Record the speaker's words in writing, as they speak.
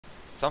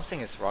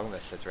Something is wrong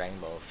with the Dragon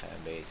Ball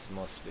fanbase,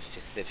 more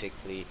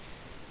specifically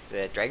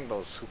the Dragon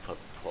Ball Super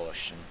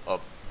portion.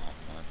 Oh,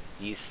 no,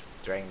 these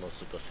Dragon Ball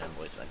Super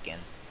fanboys again.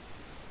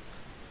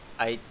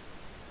 I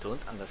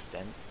don't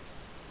understand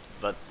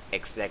what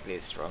exactly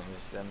is wrong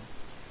with them.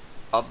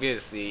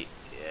 Obviously,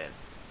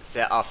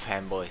 there are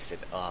fanboys that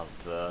are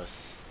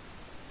worse,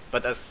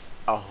 but as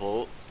a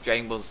whole,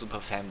 Dragon Ball Super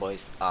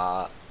fanboys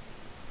are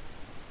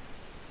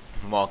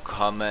more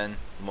common,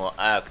 more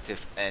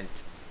active, and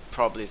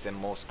probably the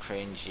most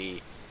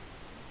cringy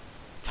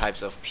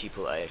types of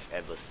people I've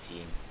ever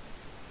seen.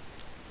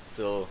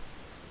 So,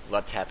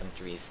 what happened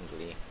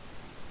recently?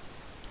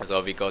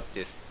 So we got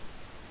this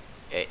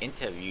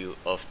interview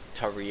of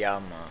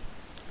Toriyama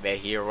where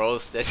he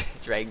roasted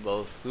Dragon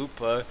Ball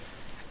Super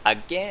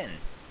again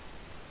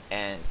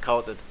and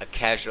called it a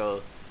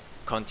casual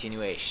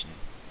continuation,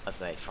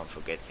 aside from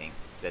forgetting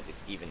that it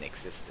even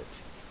existed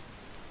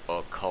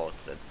or called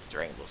the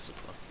Dragon Ball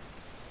Super.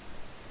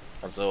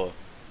 Also,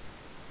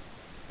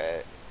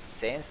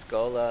 Saiyan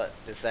Scholar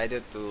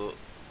decided to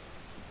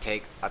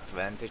take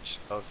advantage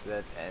of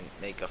that and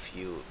make a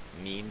few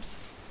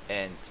memes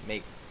and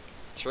make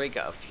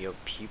trigger a few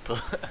people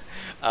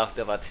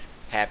after what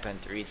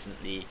happened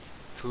recently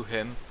to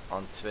him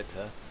on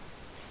Twitter.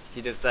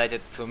 He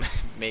decided to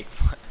make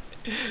fun.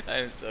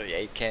 I'm sorry,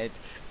 I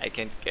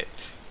can't get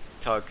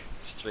talk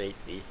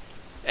straightly.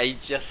 I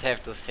just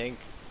have to think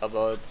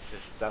about the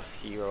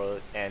stuff he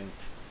wrote, and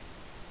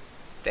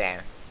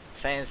damn,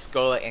 Science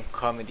Scholar and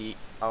comedy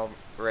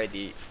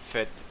already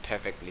fit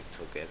perfectly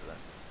together.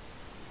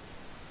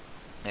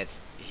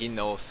 He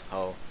knows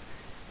how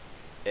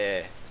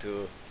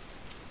to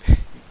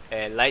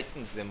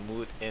lighten the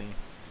mood in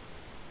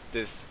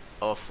this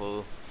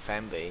awful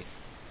fanbase.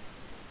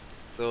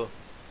 So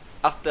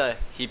after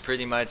he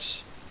pretty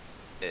much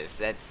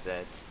said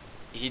that,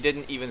 he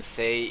didn't even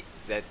say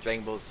that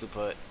Dragon Ball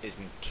Super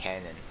isn't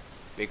canon,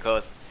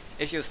 because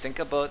if you think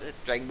about it,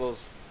 Dragon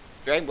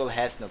Ball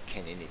has no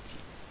canonity,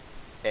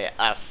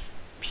 as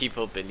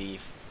people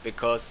believe,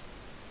 because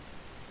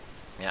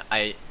yeah,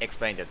 I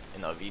explained it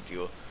in a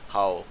video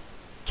how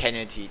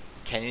canonity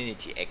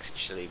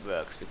actually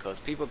works, because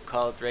people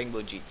call Dragon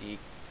Ball GT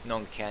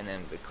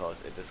non-canon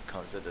because it is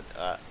considered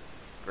a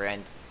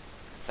grand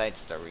side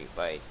story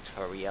by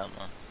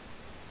Toriyama.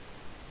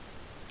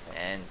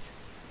 And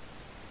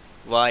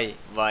why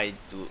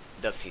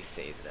does he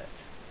say that?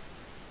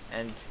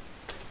 And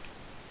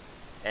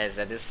as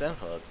that is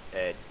simple,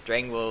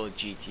 Dragon Ball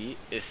GT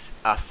is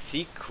a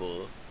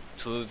sequel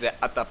to the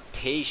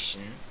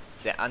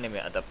anime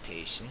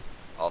adaptation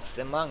of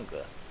the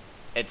manga.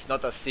 It's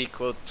not a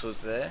sequel to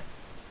the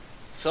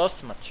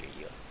source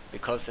material,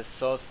 because the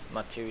source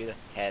material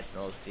has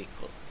no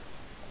sequel.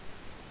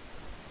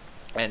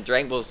 And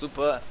Dragon Ball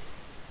Super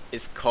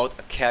is called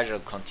a casual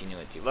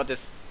continuity. What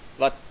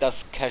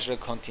does casual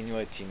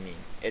continuity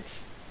mean?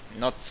 It's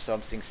not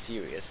something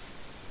serious.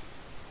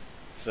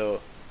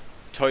 So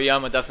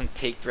Toriyama doesn't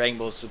take Dragon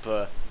Ball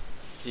Super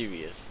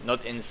serious.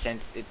 Not in the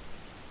sense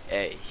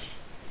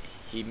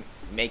he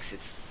makes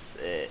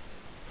it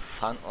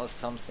fun or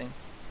something.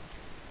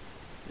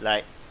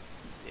 Like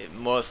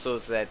more so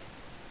that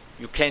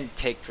you can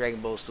take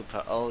Dragon Ball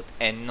Super out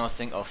and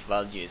nothing of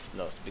value is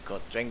lost,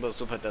 because Dragon Ball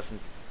Super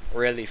doesn't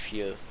really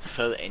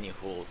fill any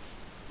holes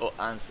or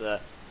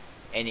answer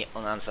any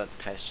unanswered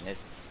question.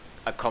 It's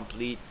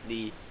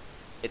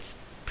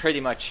pretty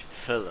much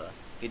filler.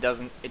 It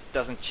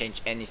doesn't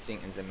change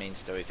anything in the main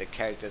story. The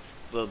characters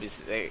will be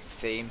the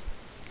same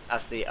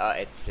as they are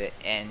at the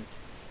end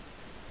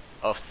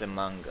of the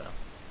manga.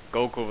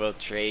 Goku will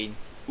train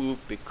Oop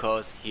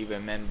because he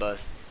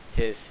remembers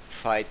his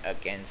fight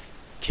against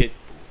Kid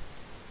Buu,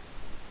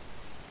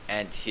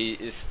 and he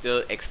is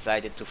still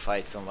excited to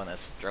fight someone as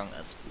strong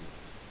as Buu,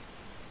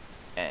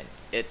 and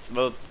it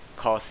will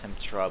cause him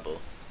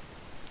trouble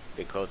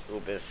because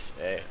Oop is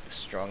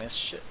strong as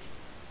shit.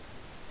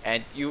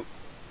 And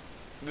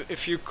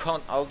if you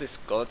count all this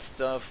god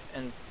stuff,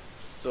 and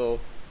so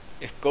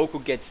if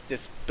Goku gets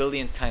this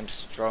billion times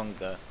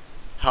stronger,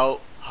 how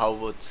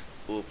would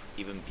Oop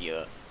even be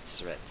a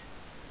threat?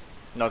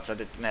 Not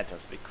that it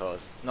matters,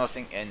 because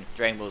nothing in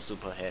Dragon Ball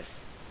Super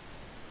has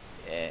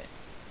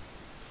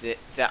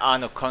there are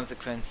no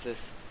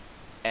consequences,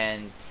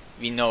 and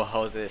we know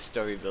how the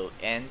story will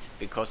end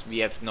because we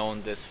have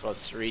known this for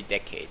 3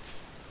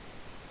 decades.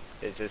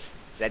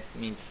 That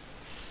means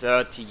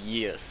 30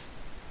 years.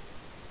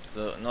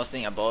 So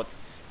nothing about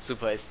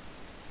Super is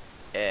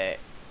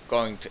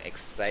going to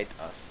excite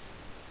us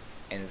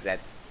in that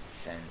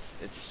sense.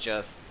 It's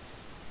just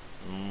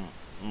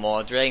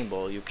more Dragon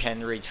Ball. You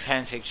can read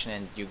fanfiction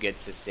and you get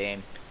the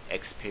same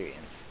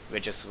experience,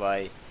 which is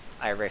why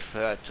I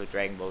refer to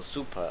Dragon Ball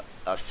Super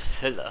as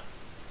filler,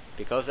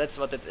 because that's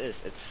what it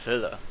is. It's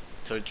filler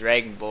to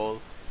Dragon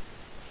Ball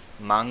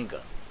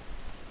manga.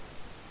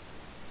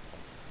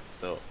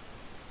 So,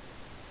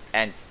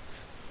 and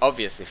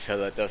obviously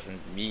filler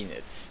doesn't mean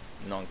it's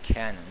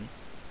non-canon,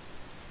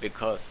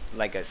 because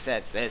like I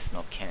said, there's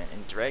no canon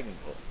in Dragon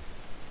Ball.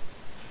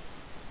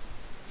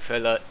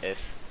 Filler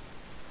is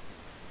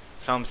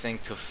something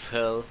to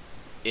fill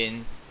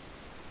in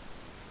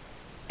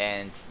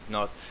and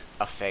not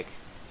affect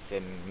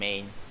the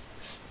main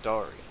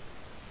story.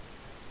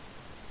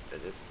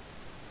 That is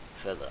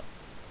filler.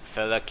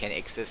 Filler can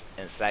exist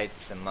inside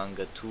the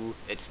manga too.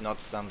 It's not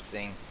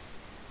something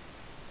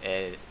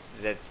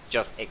that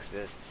just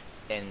exists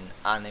in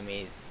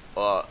anime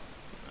or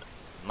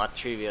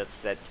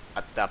materials that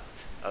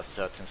adapt a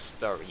certain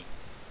story.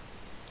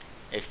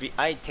 If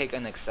I take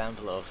an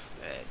example of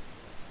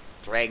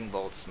Dragon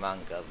Ball's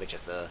manga, which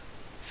is a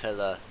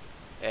filler,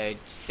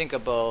 think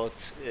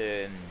about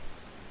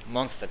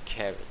Monster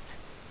Carrot.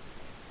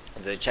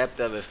 The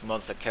chapter with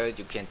Monster Carrot,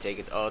 you can take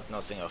it out,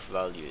 nothing of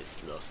value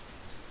is lost.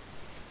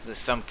 So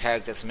some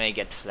characters may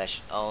get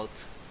fleshed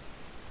out,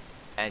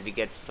 and we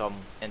get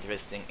some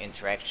interesting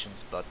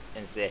interactions, but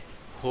in the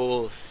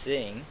whole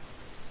thing,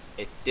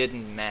 it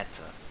didn't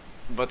matter.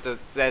 But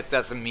that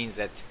doesn't mean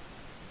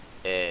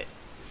that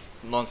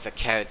Monster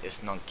Carrot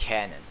is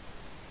non-canon,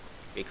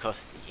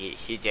 because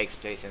he takes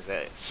place in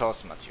the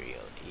source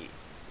material.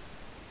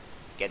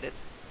 Get it?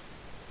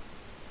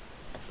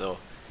 So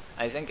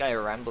I think I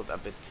rambled a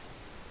bit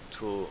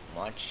too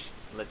much.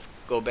 Let's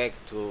go back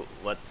to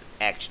what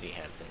actually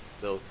happens.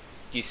 So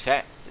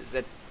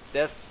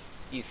there's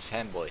these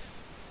fanboys.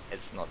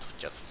 It's not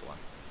just one.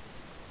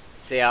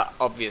 They are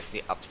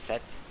obviously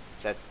upset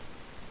that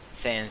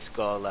Saiyan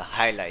Scholar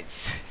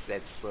highlights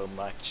that so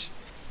much,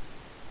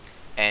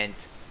 and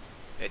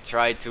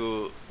try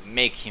to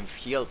make him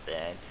feel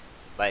bad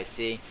by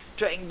saying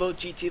Dragon Ball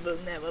GT will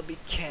never be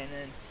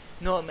canon,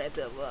 no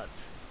matter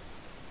what.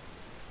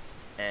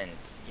 And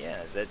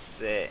yeah, that's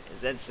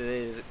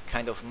the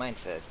kind of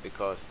mindset,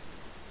 because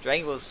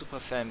Dragon Ball Super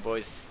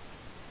fanboys,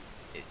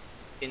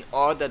 in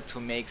order to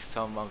make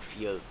someone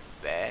feel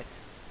bad,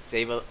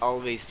 they will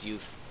always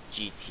use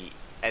GT.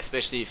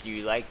 Especially if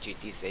you like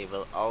GT, they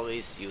will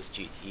always use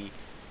GT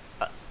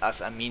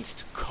as a means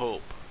to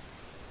cope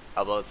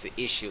about the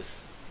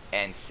issues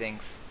and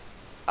things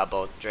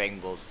about Dragon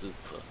Ball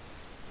Super.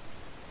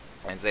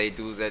 And they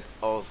do that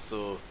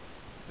also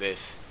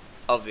with,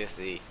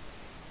 obviously,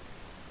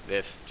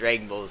 with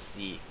Dragon Ball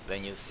Z.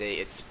 When you say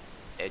it's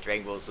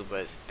Dragon Ball Super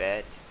is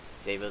bad,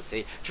 they will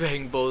say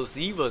Dragon Ball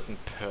Z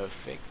wasn't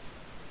perfect.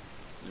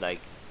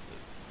 Like,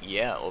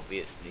 yeah,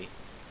 obviously.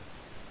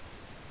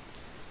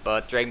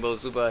 But Dragon Ball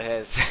Super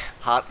has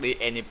hardly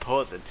any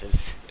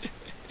positives.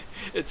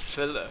 It's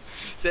filler.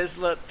 That's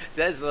what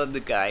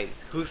the guy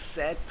who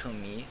said to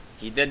me,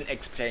 he didn't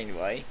explain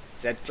why,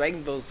 that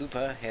Dragon Ball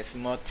Super has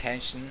more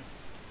tension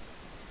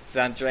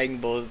than Dragon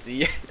Ball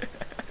Z.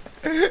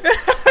 Dragon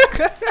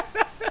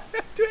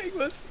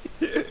Ball Z.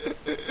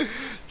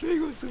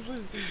 Dragon Ball Super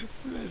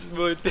has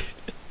more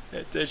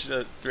tension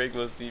than Dragon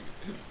Ball Z.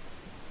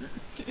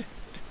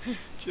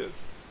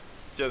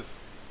 Just,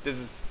 this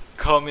is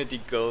comedy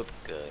gold,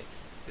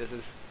 guys. This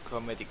is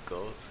comedy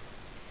gold.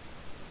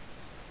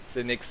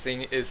 The next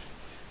thing is,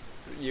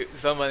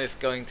 someone is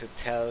going to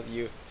tell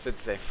you that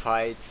the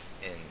fights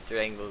in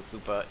Dragon Ball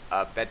Super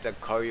are better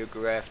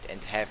choreographed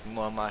and have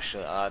more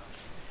martial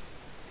arts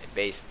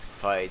based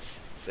fights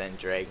than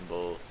Dragon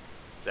Ball,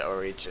 the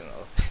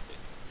original.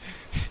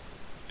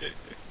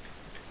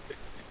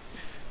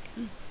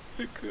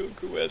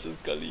 Goku vs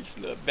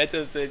Cauliflower,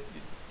 better than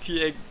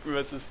TX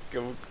vs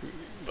Goku.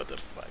 What the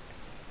fuck?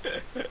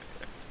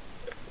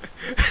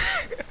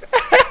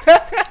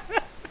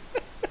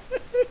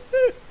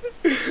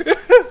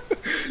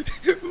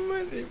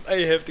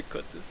 I have to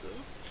cut this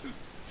off.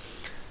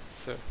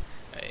 So,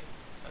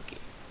 okay.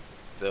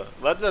 So,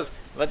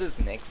 what is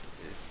next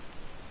is,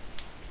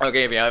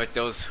 okay, we have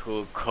those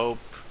who cope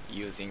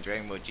using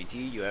Dragon Ball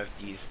GT. You have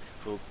these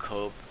who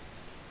cope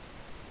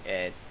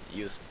and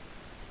use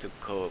to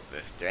cope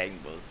with Dragon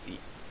Ball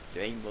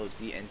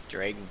Z and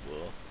Dragon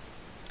Ball.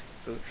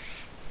 So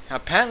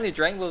apparently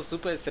Dragon Ball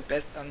Super is the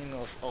best anime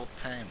of all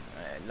time.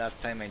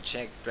 Last time I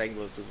checked, Dragon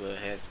Ball Super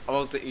has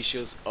all the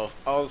issues of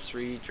all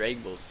three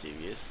Dragon Ball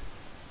series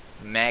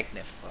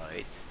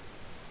magnified,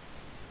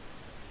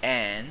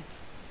 and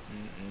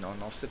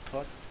none of the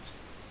positives.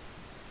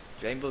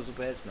 Dragon Ball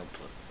Super has no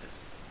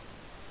positives.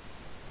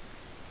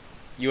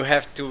 You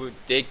have to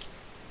dig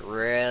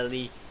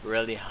really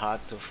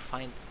hard to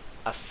find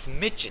a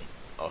smidgen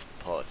of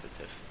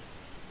positive,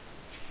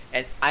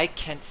 and I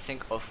can't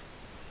think of,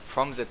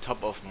 from the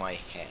top of my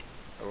head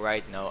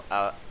right now,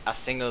 a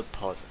single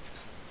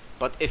positive.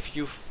 But if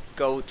you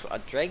go to a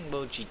Dragon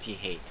Ball GT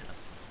hater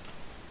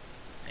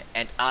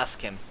and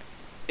ask him,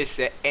 is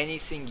there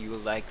anything you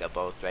like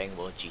about Dragon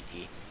Ball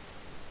GT,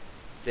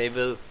 they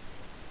will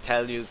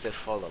tell you the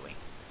following: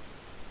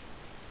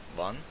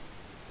 1.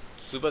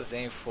 Super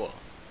Saiyan 4.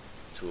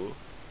 2.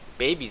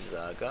 Baby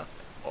Saga,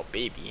 or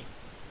Baby.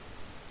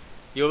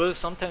 You will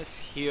sometimes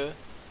hear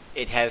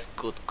it has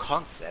good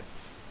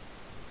concepts,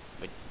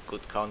 but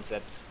good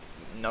concepts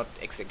not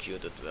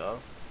executed well,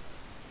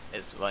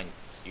 is one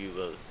you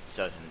will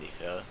certainly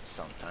hear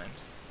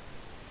sometimes.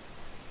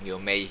 You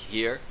may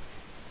hear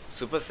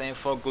Super Saiyan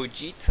 4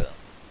 Gogeta,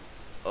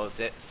 or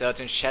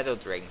certain Shadow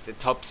Dragons, the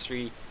top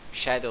 3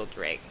 Shadow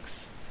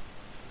Dragons.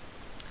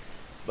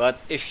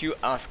 But if you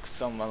ask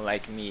someone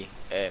like me,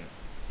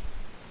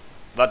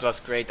 what was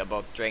great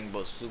about Dragon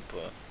Ball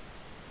Super,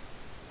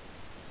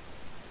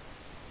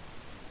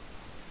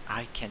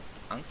 I can't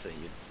answer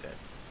you that.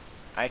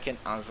 I can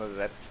answer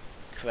that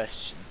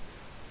question.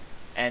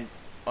 And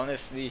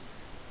honestly,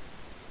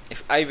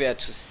 if I were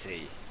to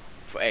say,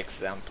 for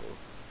example,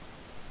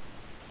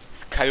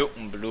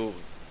 Kaioken Blue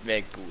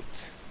were good,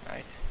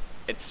 right?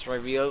 Its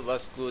reveal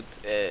was good,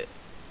 that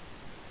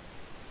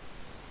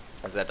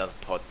was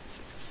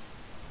positive.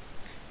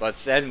 But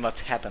then what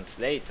happens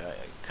later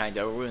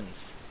kinda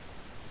ruins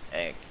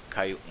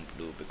Kaioken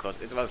Blue, because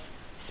it was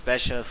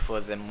special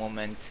for the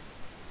moment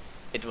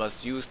it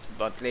was used,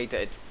 but later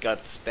it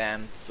got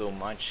spammed so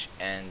much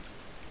and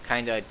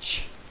kinda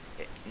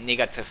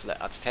negatively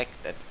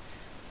affected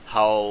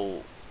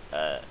how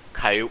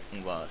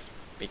Kaioken was,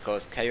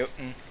 because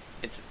Kaioken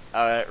is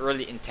a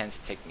really intense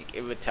technique.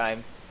 Every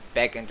time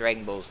back in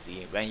Dragon Ball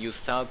Z, when you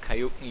saw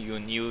Kaioken, you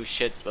knew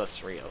shit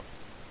was real.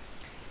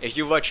 If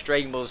you watch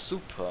Dragon Ball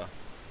Super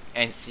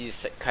and see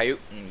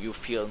Kaioken, you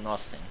feel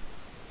nothing.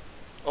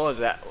 Oh,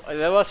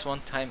 there was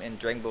one time in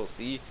Dragon Ball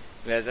Z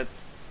where that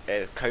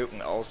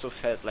Kaioken also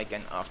felt like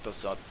an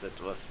afterthought.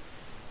 That was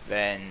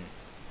when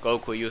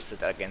Goku used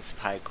it against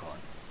Picorn.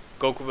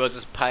 Goku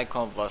vs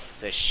Picorn was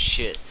the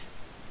shit.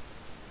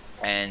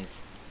 And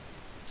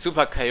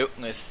Super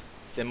Kaioken is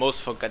the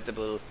most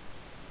forgettable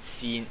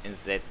scene in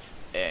that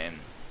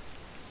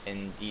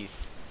in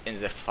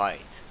the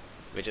fight,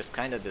 which is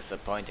kind of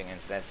disappointing and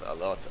says a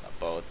lot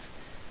about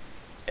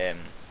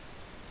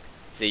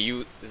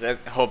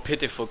how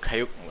pitiful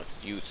Kaioken was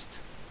used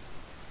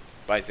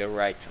by the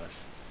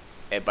writers,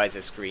 by the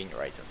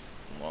screenwriters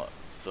more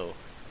so.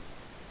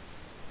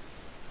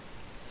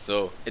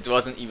 So it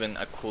wasn't even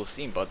a cool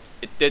scene, but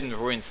it didn't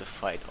ruin the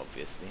fight,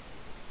 obviously.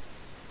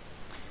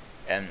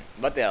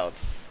 What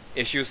else?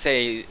 If you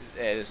say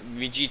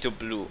Vegito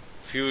Blue,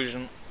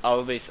 Fusion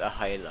always a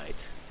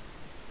highlight.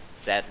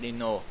 Sadly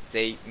no,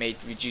 they made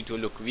Vegito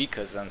look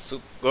weaker than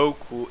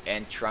Goku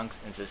and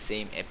Trunks in the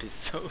same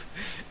episode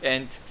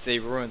and they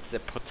ruined the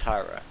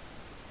Potara.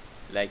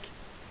 Like,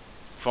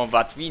 from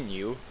what we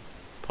knew,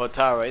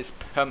 Potara is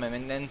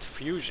permanent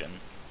fusion,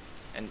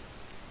 and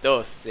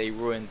thus they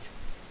ruined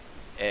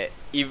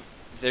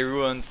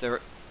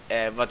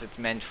what it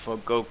meant for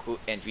Goku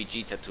and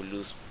Vegeta to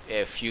lose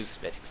fuse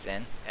back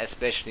then,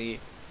 especially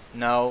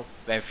now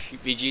when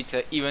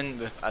Vegeta, even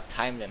with a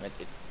time limit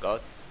it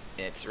got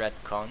in its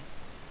retcon,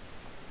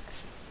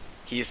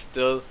 he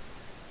still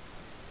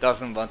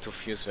doesn't want to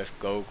fuse with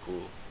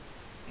Goku,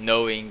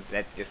 knowing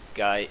that this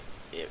guy,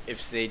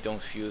 if they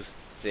don't fuse,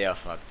 they are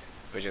fucked.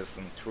 Which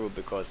isn't true,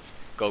 because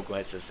Goku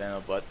has the center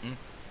button,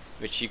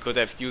 which he could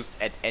have used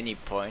at any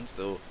point,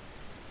 so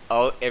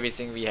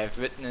everything we have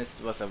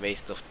witnessed was a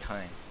waste of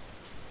time.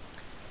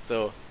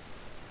 So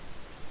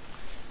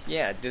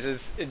yeah, this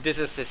is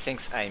the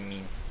things I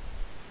mean.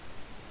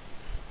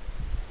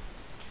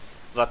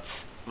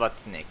 What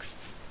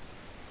next?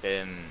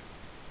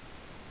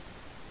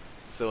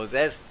 So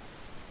there's,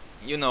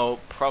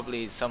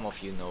 probably some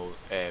of you know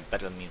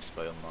battle memes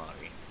by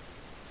Omari,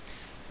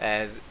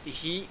 as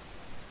he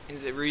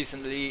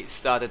recently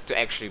started to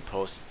actually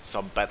post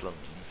some battle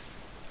memes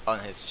on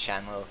his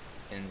channel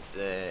in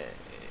the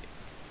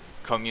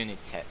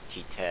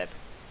community tab.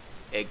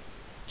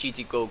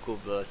 GT Goku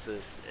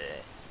versus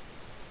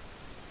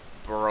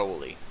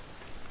Broly.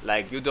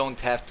 Like, you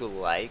don't have to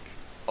like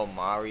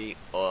Omari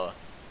or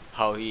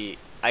how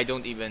I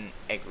don't even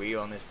agree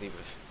honestly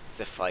with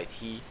the fight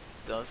he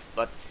does,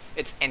 but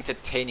it's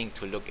entertaining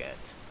to look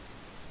at.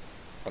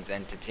 It's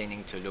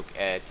entertaining to look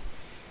at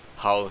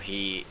how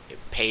he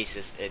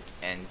paces it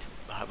and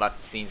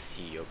what scenes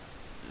he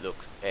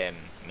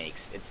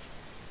makes. It's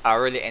a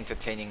really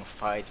entertaining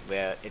fight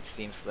where it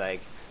seems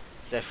like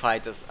the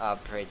fighters are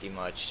pretty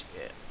much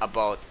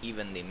about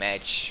evenly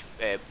matched.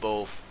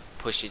 Both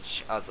push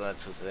each other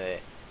to the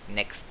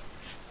next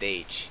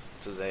stage,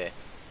 to the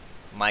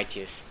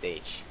mightiest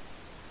stage.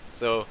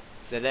 So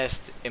the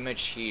last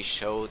image he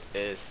showed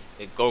is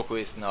Goku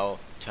is now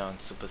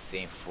turned Super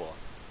Saiyan 4.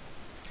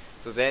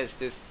 So there's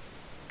this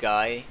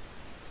guy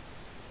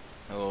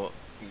who,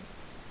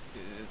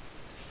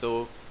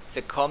 so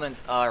the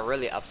comments are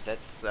really upset.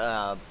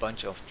 A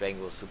bunch of Dragon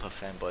Ball Super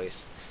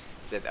fanboys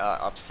that are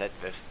upset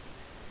with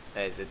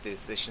the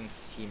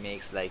decisions he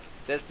makes. Like,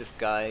 there's this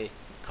guy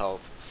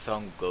called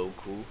Son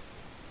Goku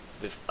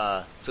with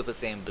a Super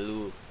Saiyan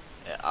Blue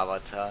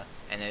avatar,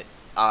 and it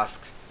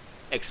asks,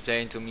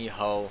 explain to me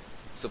how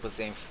Super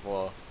Saiyan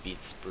 4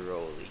 beats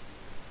Broly.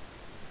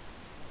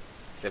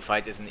 The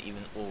fight isn't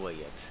even over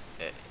yet.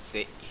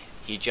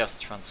 He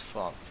just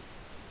transformed.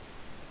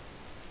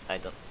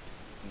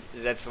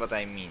 That's what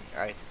I mean,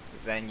 right?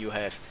 Then you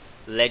have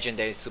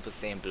legendary Super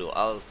Saiyan Blue,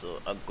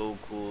 also a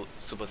Goku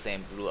Super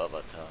Saiyan Blue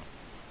avatar.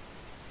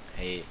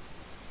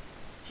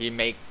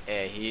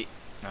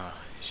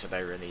 Should I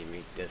really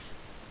read this?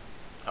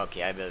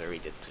 Okay, I will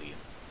read it to you.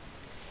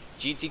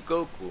 GT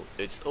Goku,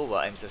 it's over.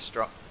 I'm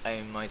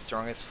in my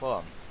strongest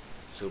form.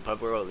 Super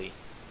Broly,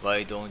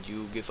 why don't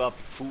you give up,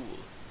 fool?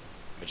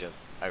 which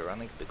is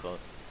ironic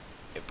because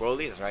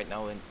Broly is right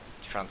now in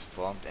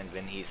transformed, and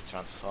when he's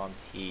transformed,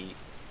 he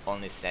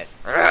only says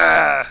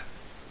 "Arrgh!"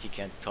 He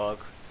can't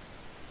talk.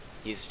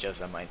 He's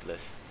just a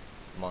mindless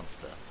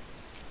monster.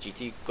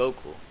 GT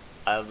Goku,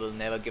 I will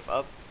never give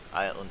up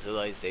until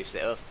I save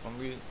the Earth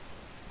from you.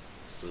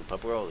 Super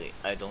Broly,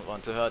 I don't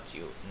want to hurt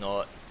you,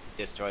 nor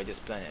destroy this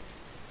planet.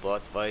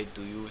 But why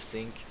do you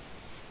think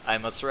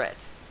I'm a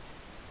threat?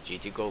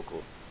 GT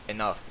Goku,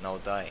 enough, now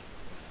die.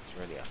 This is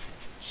really a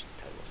fanfiction.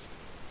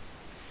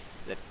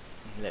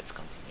 Let's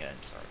continue,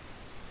 I'm sorry.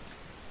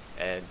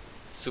 And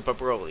Super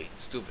Broly,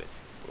 stupid.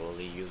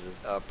 Broly uses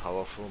a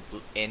powerful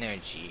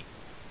energy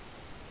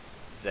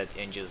that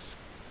injures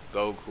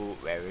Goku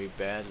very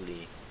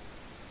badly.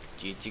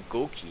 GT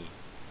Goki.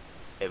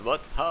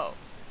 What? How?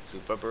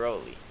 Super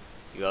Broly.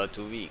 You are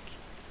too weak.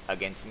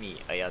 Against me,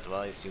 I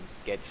advise you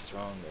get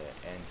stronger,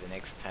 and the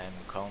next time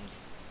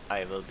comes,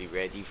 I will be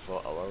ready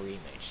for our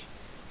rematch.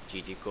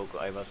 GT Goku,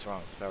 I was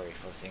wrong. Sorry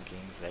for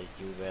thinking that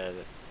you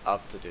were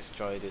up to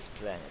destroy this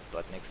planet,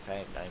 but next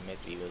time I met,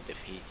 we will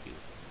defeat you.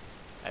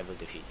 I will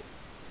defeat you.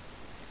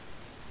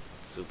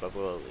 Super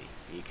Broly,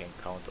 we can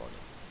count on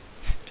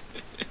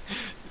it.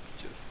 It's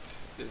just,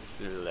 this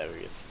is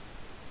hilarious.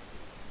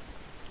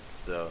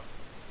 So,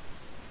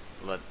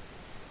 what,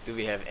 do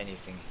we have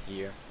anything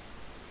here?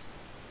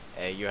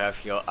 You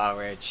have your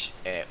average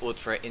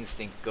Ultra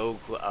Instinct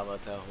Goku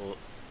avatar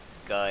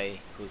guy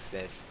who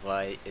says,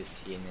 why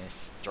is he in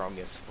his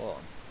strongest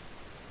form?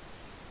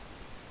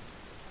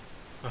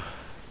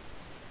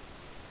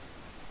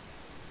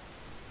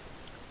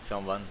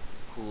 Someone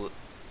who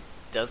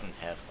doesn't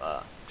have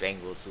a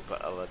Dragon Ball Super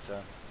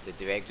avatar. The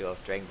director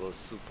of Dragon Ball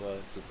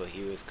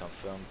Superheroes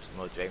confirmed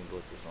more Dragon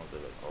Balls is on the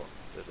way. Oh,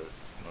 there's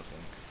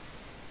nothing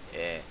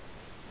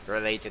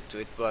related to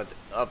it, but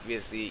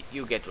obviously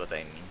you get what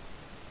I mean.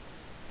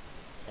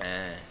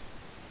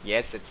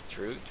 Yes, it's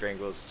true, Dragon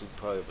Ball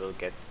Super will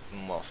get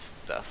more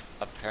stuff,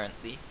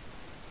 apparently.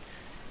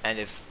 And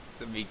if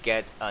we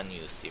get a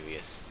new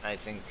series, I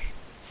think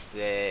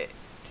the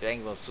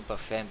Dragon Ball Super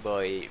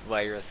fanboy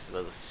virus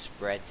will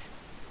spread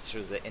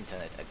through the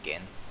internet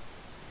again.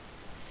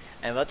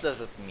 And what does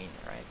it mean,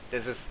 right?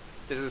 This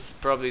is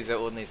probably the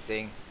only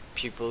thing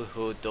people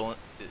who don't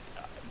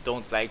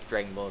like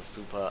Dragon Ball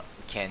Super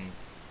can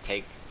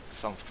take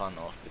some fun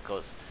of,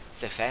 because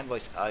the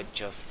fanboys are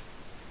just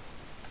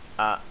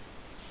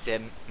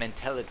their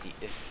mentality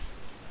is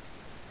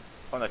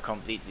on a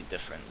completely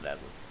different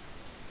level.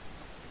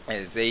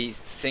 They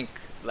think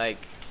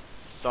like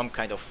some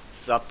kind of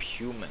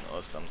subhuman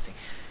or something.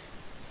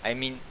 I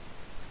mean,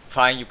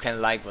 fine, you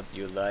can like what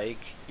you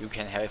like, you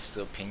can have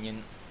the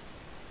opinion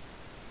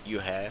you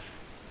have,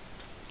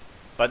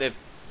 but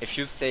if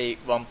you say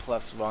 1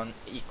 + 1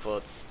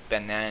 =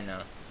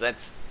 banana,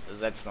 that's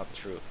not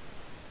true.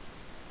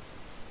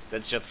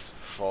 That's just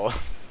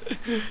false.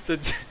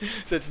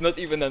 that's not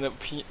even an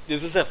opinion.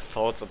 This is a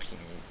false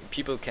opinion.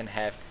 People can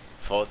have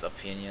false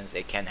opinions.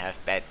 They can have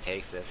bad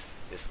takes. There's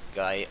this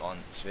guy on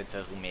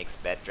Twitter who makes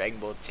bad Dragon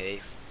Ball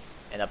takes,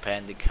 and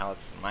apparently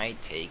counts my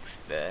takes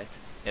bad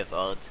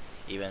without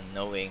even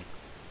knowing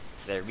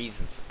the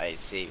reasons I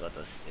say what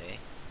I say.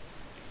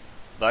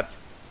 But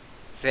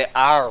there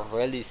are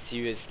really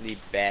seriously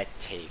bad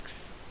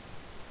takes.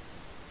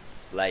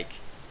 Like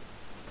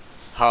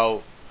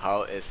how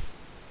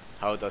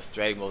does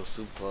Dragon Ball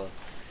Super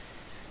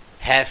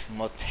have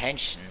more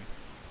tension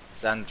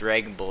than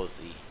Dragon Ball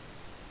Z?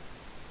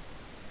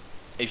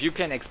 If you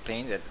can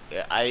explain that,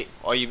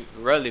 you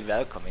really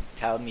welcome it.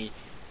 Tell me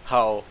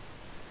how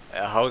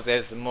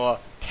there's more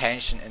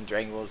tension in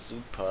Dragon Ball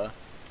Super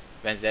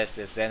when there's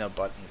the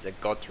Xenobutton, the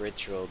God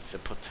Ritual, the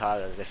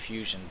Potara, the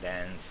Fusion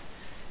Dance,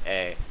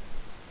 and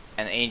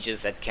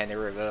angels that can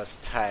reverse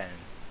time.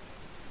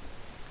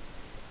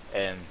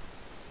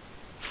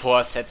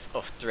 4 sets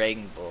of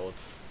Dragon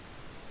Balls.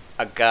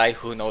 A guy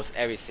who knows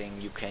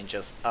everything, you can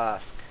just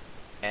ask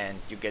and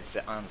you get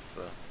the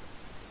answer.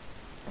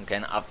 You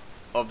can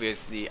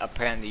obviously,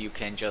 apparently you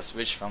can just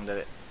wish from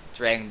the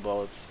Dragon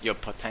Balls your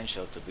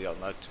potential to be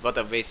unlocked. What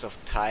a waste of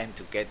time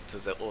to get to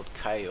the old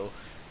Kaio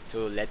to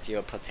let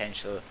your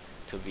potential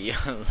to be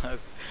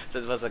unlocked.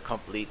 That was a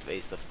complete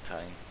waste of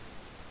time.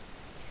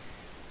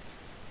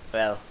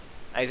 Well,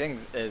 I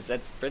think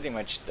that pretty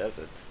much does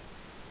it.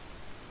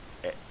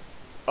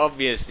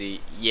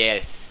 Obviously,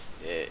 yes,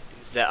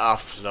 there are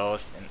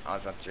flaws in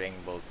other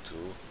Dragon Ball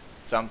too.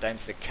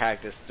 Sometimes the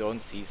characters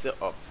don't see the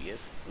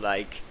obvious,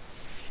 like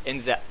in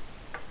the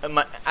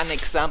an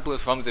example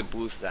from the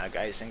Buu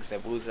Saga. I think the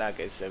Buu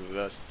Saga is the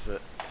worst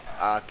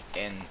arc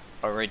in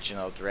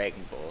original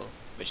Dragon Ball,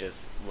 which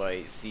is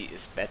why Z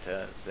is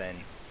better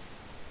than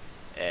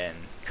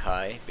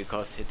Kai,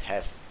 because it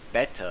has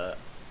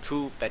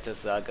two better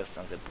sagas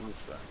than the Buu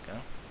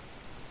Saga,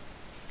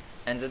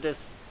 and that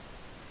is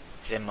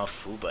the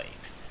Mafuba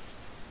exist.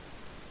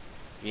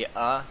 We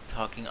are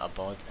talking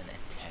about an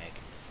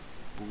antagonist.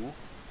 Buu?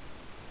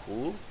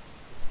 Who?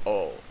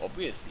 Oh,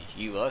 obviously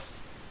he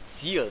was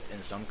sealed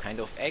in some kind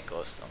of egg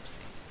or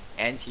something.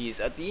 And he is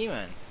a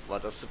demon.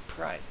 What a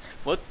surprise.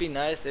 Would be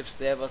nice if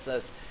there was a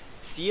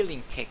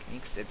sealing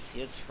techniques that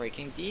seals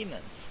freaking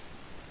demons.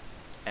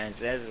 And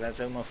that's where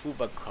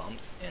Zomafuba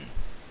comes in.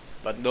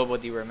 But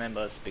nobody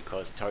remembers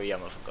because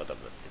Toriyama forgot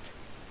about it.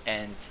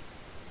 And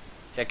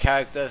the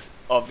characters,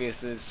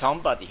 obviously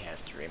somebody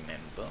has to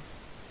remember.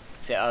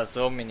 There are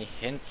so many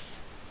hints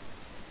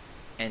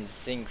and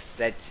things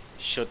that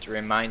should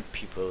remind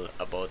people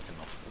about the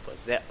Mafuba.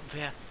 There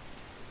were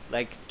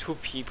like 2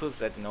 people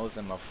that know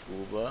the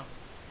Mafuba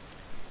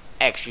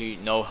actually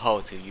know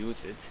how to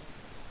use it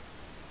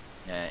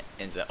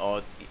in the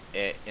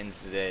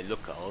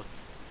lookout.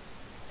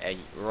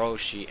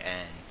 Roshi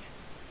and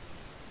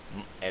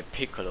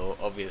Piccolo.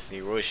 Obviously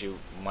Roshi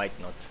might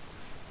not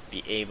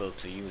be able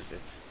to use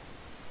it.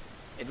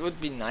 It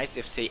would be nice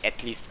if they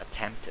at least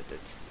attempted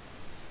it.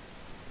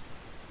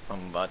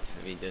 But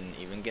we didn't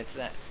even get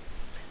that.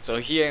 So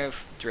here,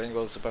 Dragon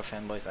Ball Super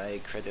fanboys, I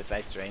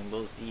criticized Dragon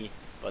Ball Z,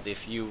 but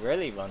if you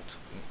really want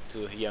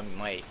to hear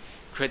my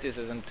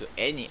criticism to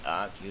any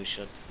arc, you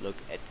should look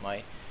at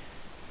my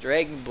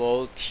Dragon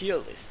Ball tier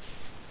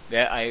lists,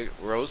 where I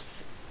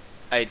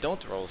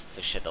don't roast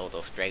the shit out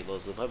of Dragon Ball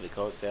Super,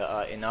 because there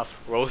are enough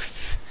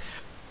roasts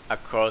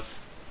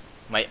across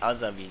my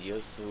other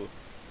videos, so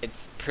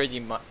it's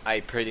I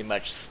pretty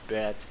much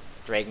spared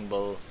Dragon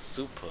Ball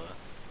Super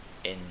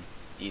in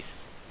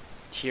these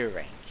tier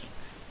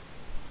rankings.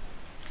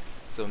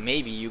 So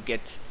maybe you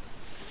get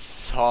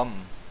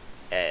some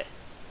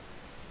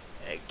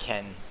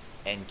can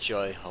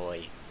enjoy how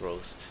I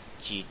roast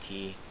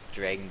GT,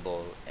 Dragon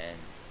Ball and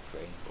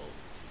Dragon Ball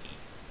Z.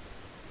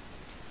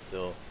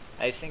 So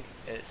I think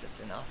that's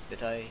enough.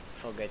 Did I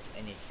forget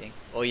anything?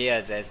 Oh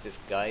yeah, there's this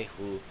guy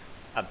who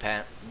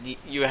apparently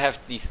you have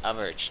these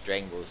average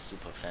Dragon Ball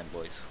Super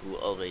fanboys who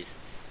always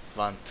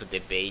want to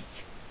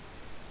debate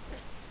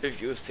if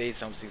you say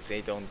something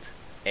they don't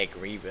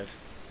agree with.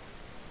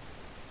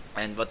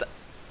 And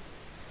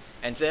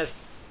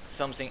there's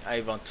something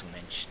I want to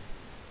mention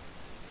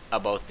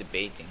about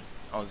debating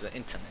on the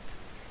internet.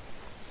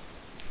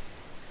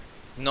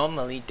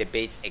 Normally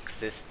debates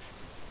exist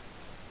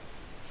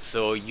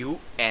so you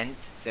and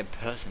the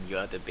person you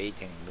are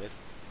debating with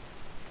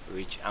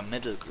reach a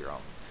middle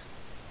ground,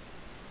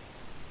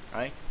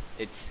 right?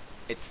 It's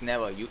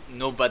never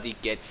nobody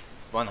gets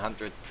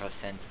 100%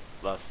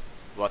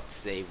 what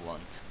they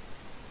want.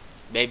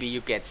 Maybe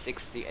you get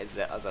 60 and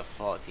the other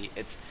 40.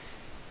 It's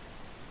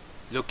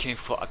looking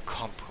for a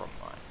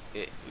compromise.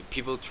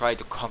 People try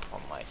to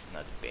compromise in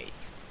a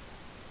debate.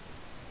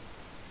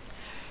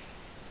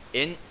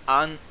 In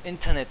an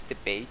internet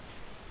debate,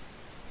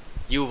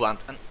 you want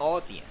an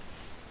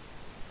audience.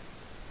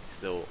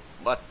 So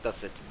what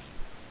does it mean?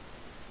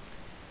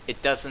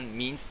 It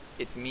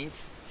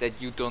means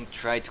that you don't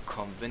try to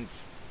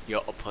convince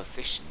your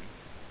opposition.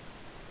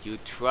 You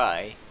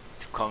try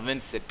to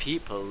convince the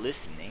people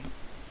listening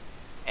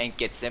and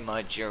get the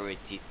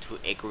majority to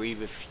agree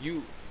with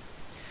you.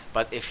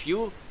 But if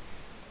you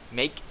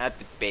make a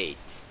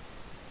debate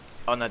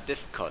on a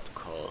Discord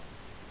call,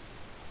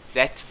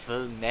 that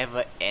will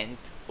never end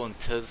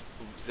until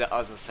the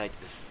other side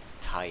is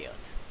tired.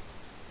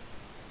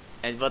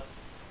 And what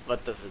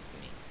does it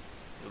mean?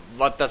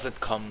 What does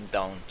it come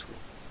down to?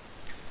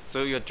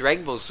 So your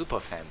Dragon Ball Super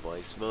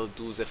fanboys will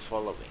do the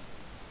following.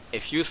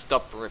 If you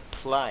stop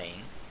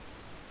replying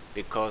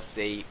because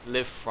they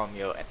live from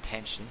your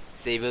attention,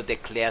 they will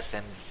declare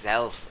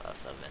themselves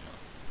as a winner.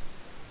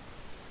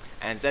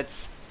 And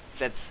that's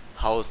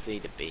how they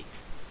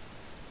debate.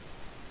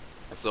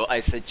 So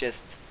I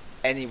suggest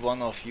any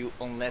one of you,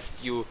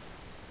 unless you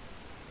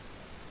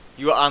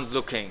aren't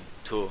looking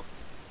to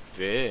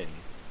win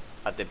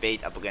a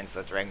debate up against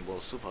a Dragon Ball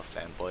Super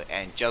fanboy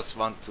and just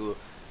want to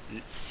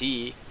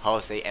see how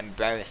they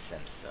embarrass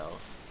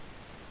themselves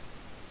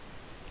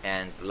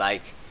and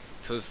like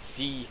to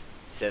see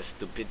their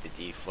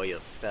stupidity for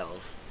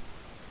yourself,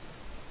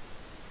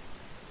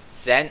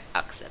 then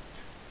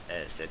accept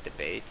the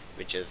debate,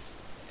 which it's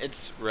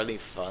really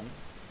fun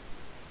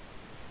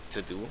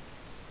to do,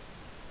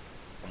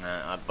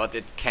 but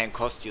it can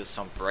cost you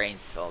some brain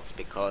cells,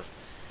 because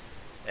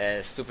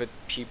stupid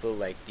people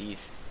like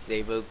these,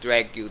 they will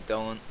drag you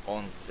down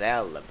on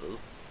their level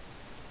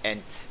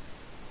and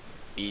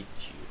beat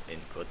you in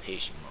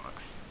quotation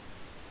marks.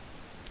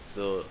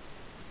 So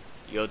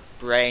your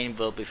brain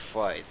will be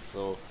fried.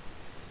 So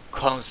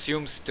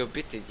consume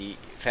stupidity,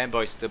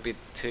 fanboy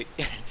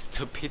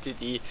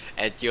stupidity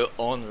at your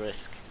own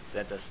risk.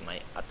 That is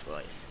my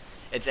advice.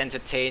 It's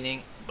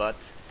entertaining,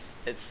 but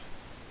it's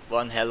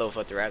one hell of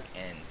a drug,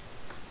 and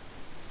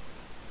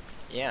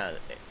yeah,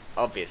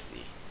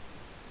 obviously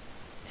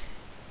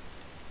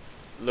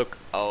look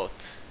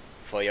out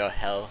for your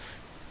health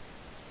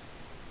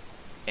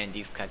and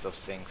these kinds of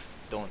things.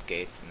 Don't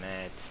get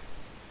mad,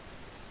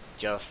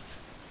 just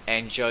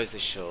enjoy the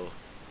show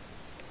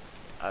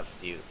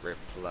as you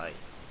reply.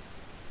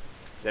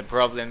 The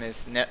problem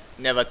is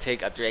never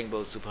take a Dragon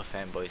Ball Super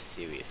fanboy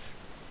serious.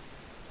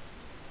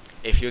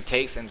 If you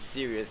take them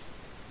serious,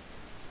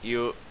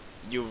 you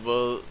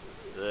will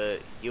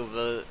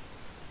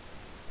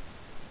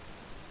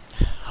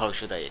how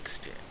should I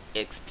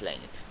explain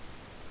it?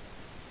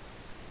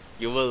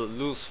 You will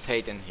lose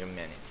faith in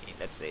humanity,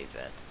 let's say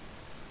that.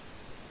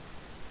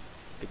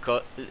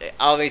 Because it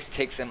always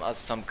takes them as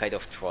some kind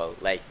of troll,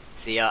 like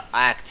they are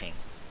acting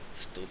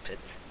stupid.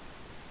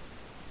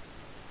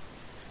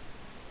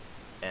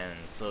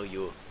 And so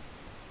you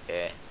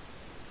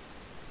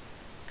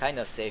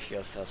kinda save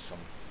yourself some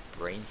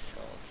brain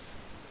cells.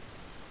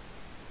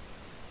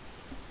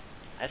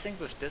 I think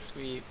with this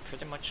we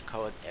pretty much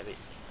covered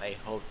everything. I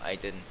hope I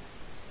didn't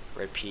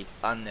repeat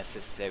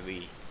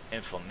unnecessary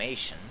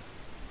information.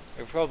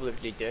 You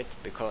probably did,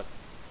 because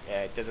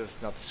this is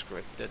not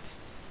scripted.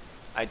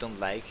 I don't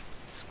like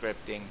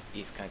scripting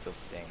these kinds of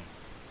things.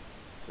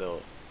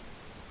 So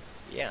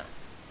yeah,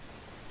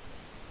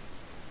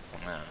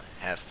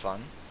 have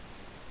fun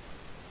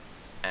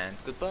and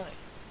goodbye.